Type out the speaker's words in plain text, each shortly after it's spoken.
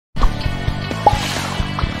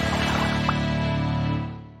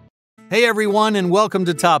Hey everyone, and welcome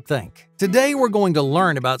to Top Think. Today we're going to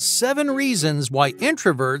learn about 7 reasons why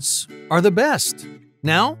introverts are the best.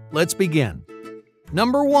 Now, let's begin.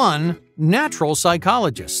 Number 1. Natural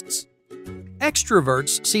psychologists.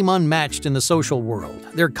 Extroverts seem unmatched in the social world.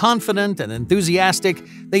 They're confident and enthusiastic.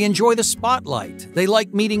 They enjoy the spotlight. They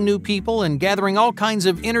like meeting new people and gathering all kinds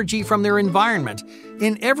of energy from their environment.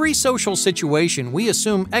 In every social situation, we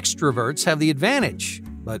assume extroverts have the advantage.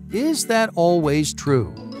 But is that always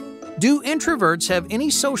true? Do introverts have any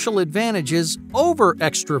social advantages over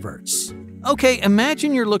extroverts? Okay,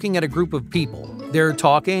 imagine you're looking at a group of people. They're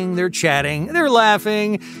talking, they're chatting, they're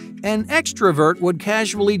laughing. An extrovert would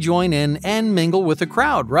casually join in and mingle with the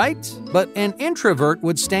crowd, right? But an introvert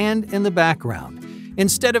would stand in the background.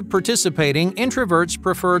 Instead of participating, introverts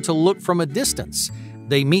prefer to look from a distance.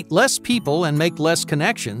 They meet less people and make less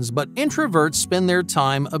connections, but introverts spend their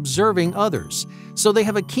time observing others, so they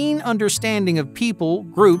have a keen understanding of people,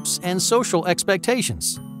 groups, and social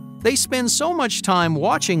expectations. They spend so much time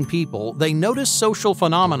watching people, they notice social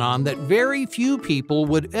phenomenon that very few people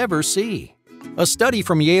would ever see. A study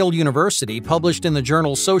from Yale University published in the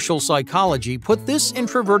journal Social Psychology put this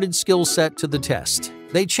introverted skill set to the test.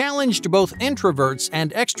 They challenged both introverts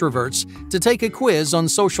and extroverts to take a quiz on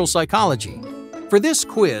social psychology. For this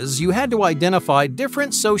quiz, you had to identify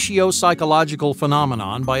different socio-psychological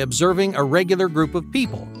phenomenon by observing a regular group of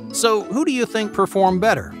people. So, who do you think performed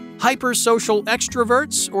better? Hypersocial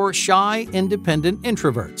extroverts or shy, independent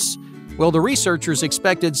introverts? Well, the researchers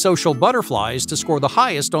expected social butterflies to score the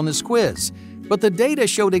highest on this quiz, but the data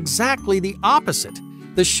showed exactly the opposite.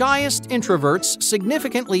 The shyest introverts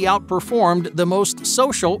significantly outperformed the most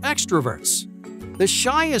social extroverts. The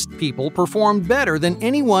shyest people performed better than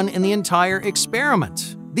anyone in the entire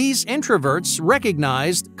experiment. These introverts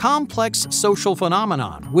recognized complex social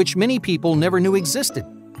phenomenon, which many people never knew existed.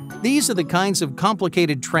 These are the kinds of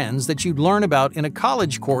complicated trends that you'd learn about in a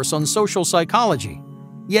college course on social psychology.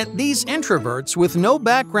 Yet these introverts, with no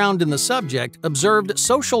background in the subject, observed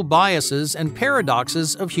social biases and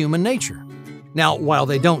paradoxes of human nature. Now, while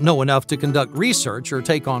they don't know enough to conduct research or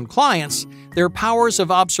take on clients, their powers of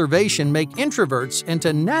observation make introverts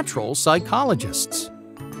into natural psychologists.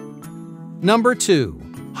 Number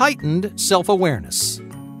 2. Heightened self-awareness.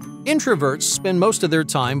 Introverts spend most of their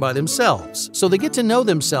time by themselves, so they get to know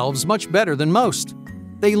themselves much better than most.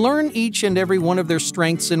 They learn each and every one of their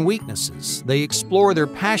strengths and weaknesses. They explore their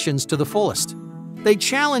passions to the fullest. They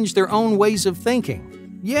challenge their own ways of thinking.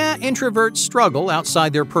 Yeah, introverts struggle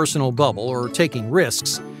outside their personal bubble or taking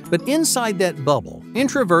risks, but inside that bubble,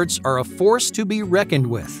 introverts are a force to be reckoned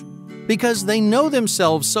with. Because they know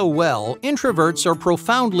themselves so well, introverts are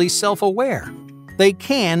profoundly self-aware. They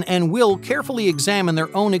can and will carefully examine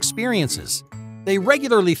their own experiences. They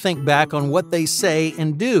regularly think back on what they say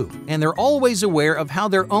and do, and they're always aware of how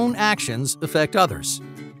their own actions affect others.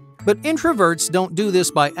 But introverts don't do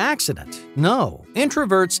this by accident. No,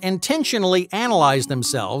 introverts intentionally analyze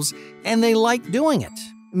themselves, and they like doing it.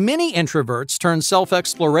 Many introverts turn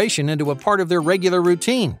self-exploration into a part of their regular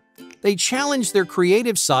routine. They challenge their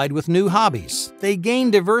creative side with new hobbies. They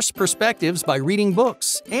gain diverse perspectives by reading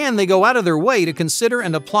books, and they go out of their way to consider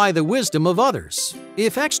and apply the wisdom of others.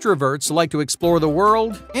 If extroverts like to explore the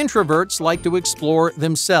world, introverts like to explore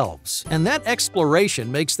themselves, and that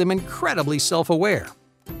exploration makes them incredibly self-aware.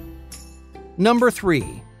 Number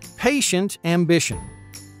 3. Patient ambition.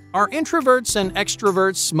 Are introverts and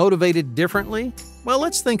extroverts motivated differently? Well,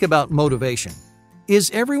 let's think about motivation.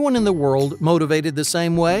 Is everyone in the world motivated the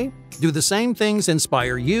same way? Do the same things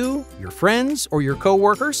inspire you, your friends, or your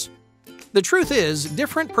coworkers? The truth is,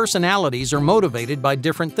 different personalities are motivated by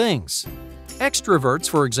different things. Extroverts,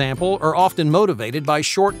 for example, are often motivated by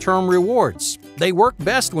short-term rewards. They work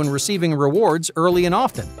best when receiving rewards early and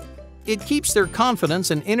often. It keeps their confidence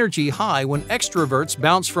and energy high when extroverts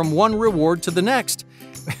bounce from one reward to the next.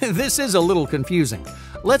 This is a little confusing.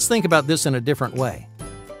 Let's think about this in a different way.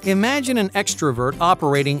 Imagine an extrovert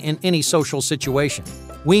operating in any social situation.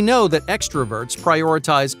 We know that extroverts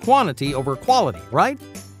prioritize quantity over quality, right?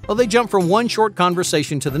 Well, they jump from one short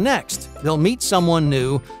conversation to the next. They'll meet someone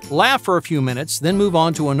new, laugh for a few minutes, then move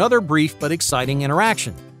on to another brief but exciting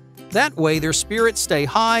interaction. That way, their spirits stay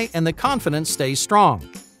high and the confidence stays strong.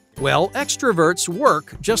 Well, extroverts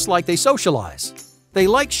work just like they socialize. They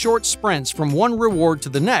like short sprints from one reward to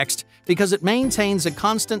the next because it maintains a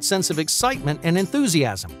constant sense of excitement and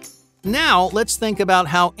enthusiasm. Now, let's think about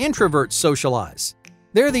how introverts socialize.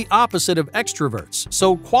 They're the opposite of extroverts,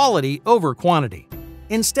 so quality over quantity.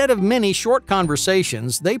 Instead of many short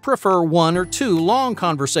conversations, they prefer 1 or 2 long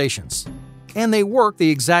conversations. And they work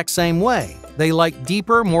the exact same way. They like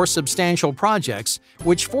deeper, more substantial projects,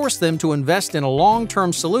 which force them to invest in a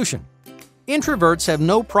long-term solution. Introverts have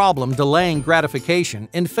no problem delaying gratification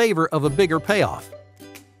in favor of a bigger payoff.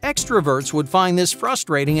 Extroverts would find this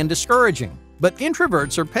frustrating and discouraging, but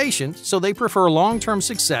introverts are patient, so they prefer long-term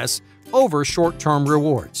success over short-term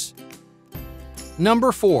rewards.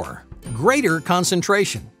 Number 4. Greater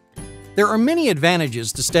concentration. There are many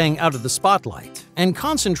advantages to staying out of the spotlight, and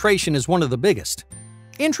concentration is one of the biggest.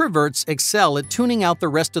 Introverts excel at tuning out the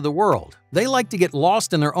rest of the world. They like to get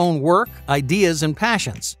lost in their own work, ideas, and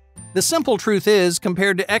passions. The simple truth is,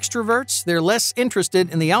 compared to extroverts, they're less interested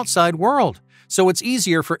in the outside world, so it's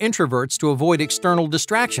easier for introverts to avoid external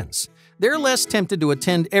distractions. They're less tempted to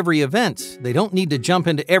attend every event. They don't need to jump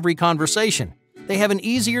into every conversation. They have an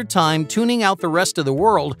easier time tuning out the rest of the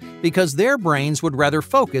world because their brains would rather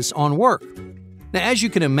focus on work. Now, as you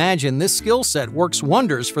can imagine, this skill set works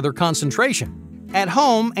wonders for their concentration. At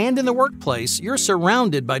home and in the workplace, you're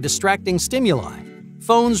surrounded by distracting stimuli.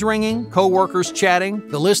 Phones ringing, coworkers chatting,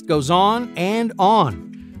 the list goes on and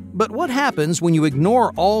on. But what happens when you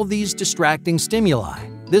ignore all these distracting stimuli?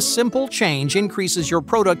 This simple change increases your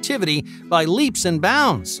productivity by leaps and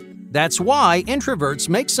bounds. That's why introverts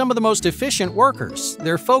make some of the most efficient workers.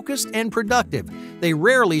 They're focused and productive. They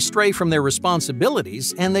rarely stray from their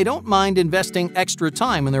responsibilities, and they don't mind investing extra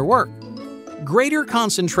time in their work. Greater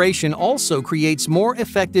concentration also creates more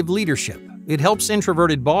effective leadership. It helps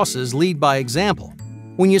introverted bosses lead by example.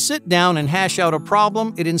 When you sit down and hash out a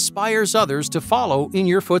problem, it inspires others to follow in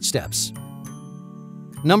your footsteps.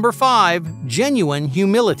 Number 5. Genuine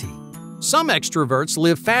humility. Some extroverts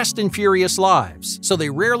live fast and furious lives, so they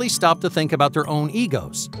rarely stop to think about their own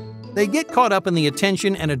egos. They get caught up in the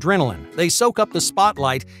attention and adrenaline, they soak up the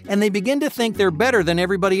spotlight, and they begin to think they're better than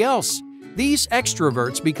everybody else. These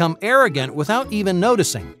extroverts become arrogant without even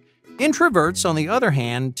noticing. Introverts, on the other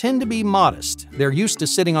hand, tend to be modest. They're used to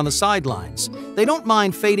sitting on the sidelines. They don't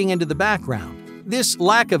mind fading into the background. This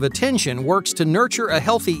lack of attention works to nurture a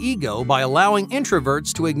healthy ego by allowing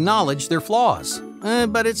introverts to acknowledge their flaws.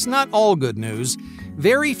 But it's not all good news.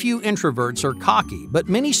 Very few introverts are cocky, but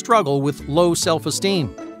many struggle with low self-esteem.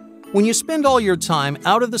 When you spend all your time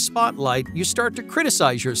out of the spotlight, you start to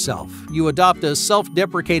criticize yourself. You adopt a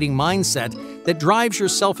self-deprecating mindset that drives your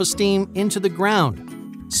self-esteem into the ground.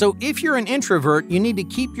 So if you're an introvert, you need to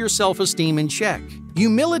keep your self-esteem in check.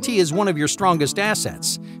 Humility is one of your strongest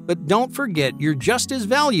assets, but don't forget you're just as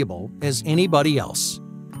valuable as anybody else.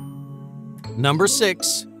 Number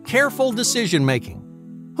 6. Careful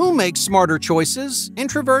decision-making. Who makes smarter choices,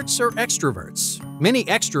 introverts or extroverts? Many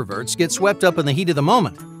extroverts get swept up in the heat of the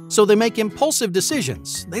moment, so they make impulsive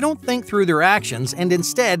decisions. They don't think through their actions and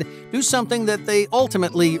instead do something that they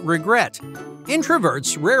ultimately regret.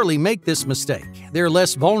 Introverts rarely make this mistake. They're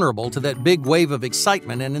less vulnerable to that big wave of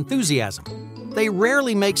excitement and enthusiasm. They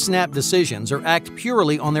rarely make snap decisions or act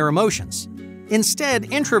purely on their emotions. Instead,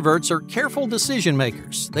 introverts are careful decision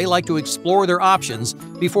makers. They like to explore their options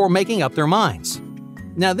before making up their minds.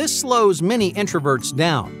 Now, this slows many introverts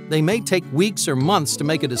down. They may take weeks or months to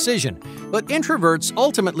make a decision, but introverts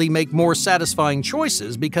ultimately make more satisfying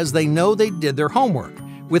choices because they know they did their homework.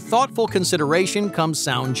 With thoughtful consideration comes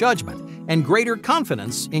sound judgment and greater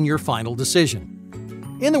confidence in your final decision.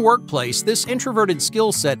 In the workplace, this introverted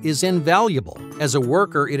skill set is invaluable. As a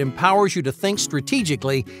worker, it empowers you to think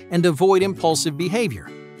strategically and avoid impulsive behavior.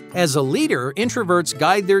 As a leader, introverts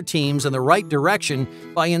guide their teams in the right direction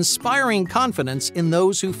by inspiring confidence in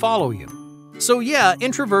those who follow you. So yeah,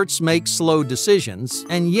 introverts make slow decisions,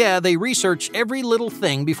 and yeah, they research every little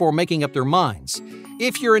thing before making up their minds.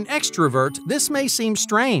 If you're an extrovert, this may seem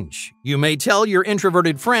strange. You may tell your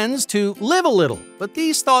introverted friends to live a little, but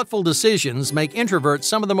these thoughtful decisions make introverts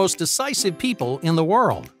some of the most decisive people in the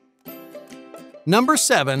world. Number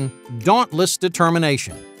 7. Dauntless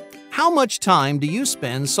determination. How much time do you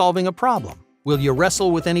spend solving a problem? Will you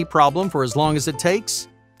wrestle with any problem for as long as it takes?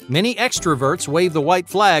 Many extroverts wave the white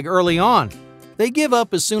flag early on. They give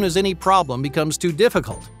up as soon as any problem becomes too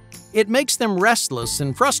difficult. It makes them restless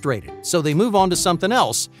and frustrated, so they move on to something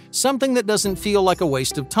else, something that doesn't feel like a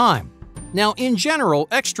waste of time. Now, in general,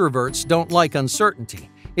 extroverts don't like uncertainty.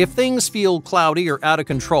 If things feel cloudy or out of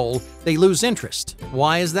control, they lose interest.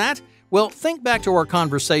 Why is that? Well, think back to our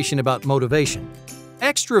conversation about motivation.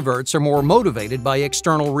 Extroverts are more motivated by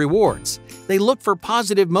external rewards. They look for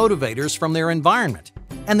positive motivators from their environment,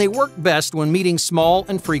 and they work best when meeting small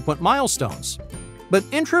and frequent milestones. But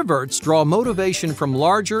introverts draw motivation from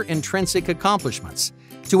larger intrinsic accomplishments.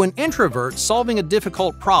 To an introvert, solving a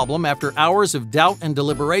difficult problem after hours of doubt and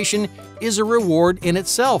deliberation is a reward in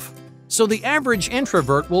itself. So the average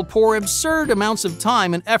introvert will pour absurd amounts of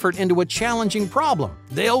time and effort into a challenging problem.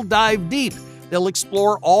 They'll dive deep, They'll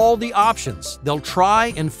explore all the options. They'll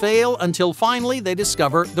try and fail until finally they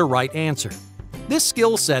discover the right answer. This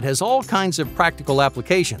skill set has all kinds of practical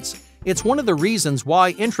applications. It's one of the reasons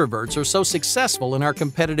why introverts are so successful in our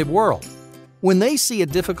competitive world. When they see a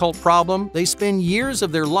difficult problem, they spend years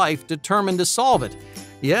of their life determined to solve it.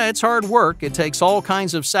 Yeah, it's hard work, it takes all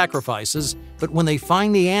kinds of sacrifices, but when they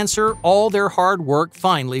find the answer, all their hard work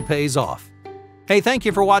finally pays off. Hey, thank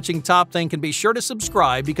you for watching Top Think, and be sure to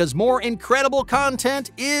subscribe because more incredible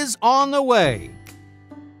content is on the way.